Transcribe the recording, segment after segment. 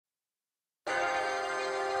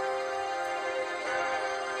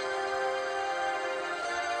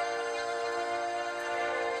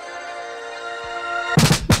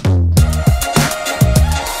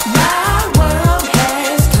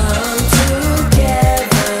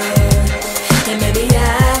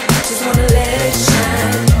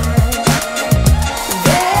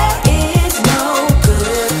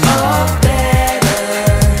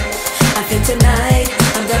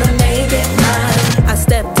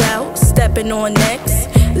stepping on necks.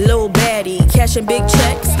 Lil baddie, cashing big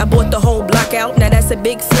checks. I bought the whole block out, now that's a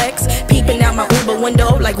big flex. Peeping out my Uber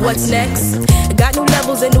window, like what's next? Got new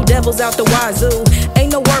levels and new devils out the wazoo.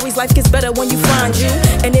 Ain't no worries, life gets better when you find you.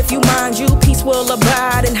 And if you mind you, peace will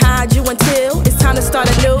abide and hide you until it's time to start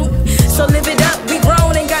anew. So live it up, we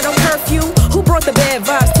grown, ain't got no curfew. Who brought the bad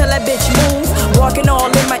vibes? Tell that bitch move. Walking all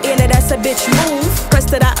in my ear, now that's a bitch move. Pressed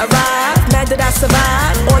that I arrived, mad that I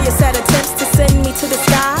survived. All your sad attempts to send me to the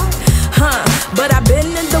sky. But I've been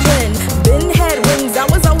in the wind, been had wings, I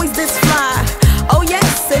was always this fly. Oh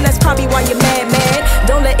yes, and that's probably why you're mad.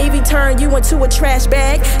 Don't let Evie turn you into a trash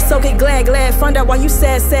bag. So get glad, find out why you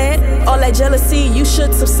sad. All that jealousy, you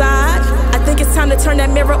should subside. I think it's time to turn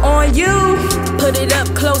that mirror on you. Put it up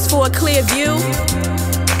close for a clear view,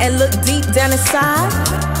 and look deep down inside.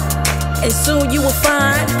 And soon you will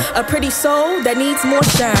find a pretty soul that needs more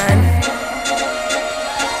shine.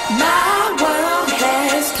 My world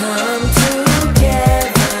has come together,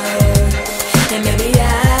 and maybe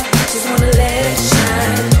I just wanna let it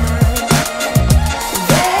shine.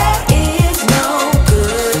 There is no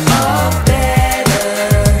good or better.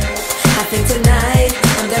 I think tonight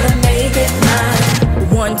I'm gonna make it mine.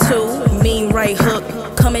 1, 2, mean right hook.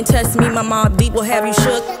 Come and test me, my mob beat will have you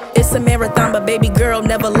shook. It's a marathon, but baby girl,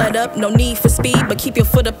 never let up. No need for speed, but keep your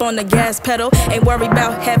foot up on the gas pedal. Ain't worried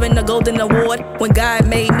about having a golden award when God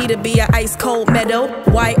made me to be an ice cold meadow.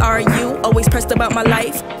 Why are you always pressed about my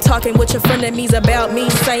life? Talking with your frenemies about me,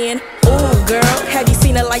 saying, ooh girl, have you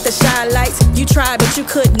seen it like the shine lights? You tried, but you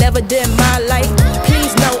could never dim my light.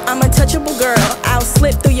 Please know I'm untouchable, girl. I'll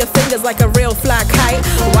slip through your fingers like a real fly kite.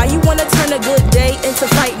 Why you wanna turn a good day into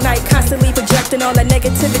fight night? Constantly projecting all that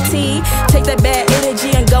negativity. Take that bad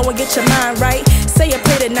energy and go and get your mind right. Say a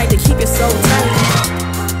prayer tonight to keep it so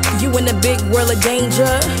tight. You in the big world of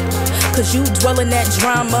danger, cause you dwell in that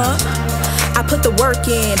drama. I put the work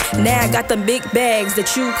in, now I got the big bags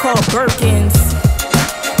that you call Birkins.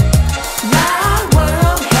 My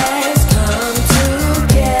world has come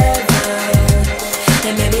together,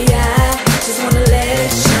 and maybe I just wanna let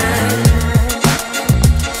it shine.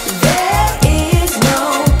 There is no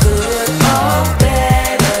good or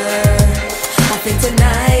better. I think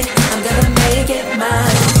tonight I'm gonna make it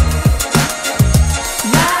mine.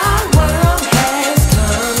 My world has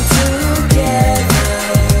come together,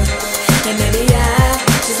 and maybe I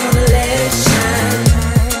just wanna let it shine.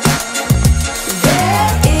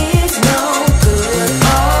 There is no good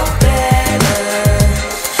or better.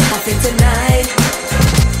 I think tonight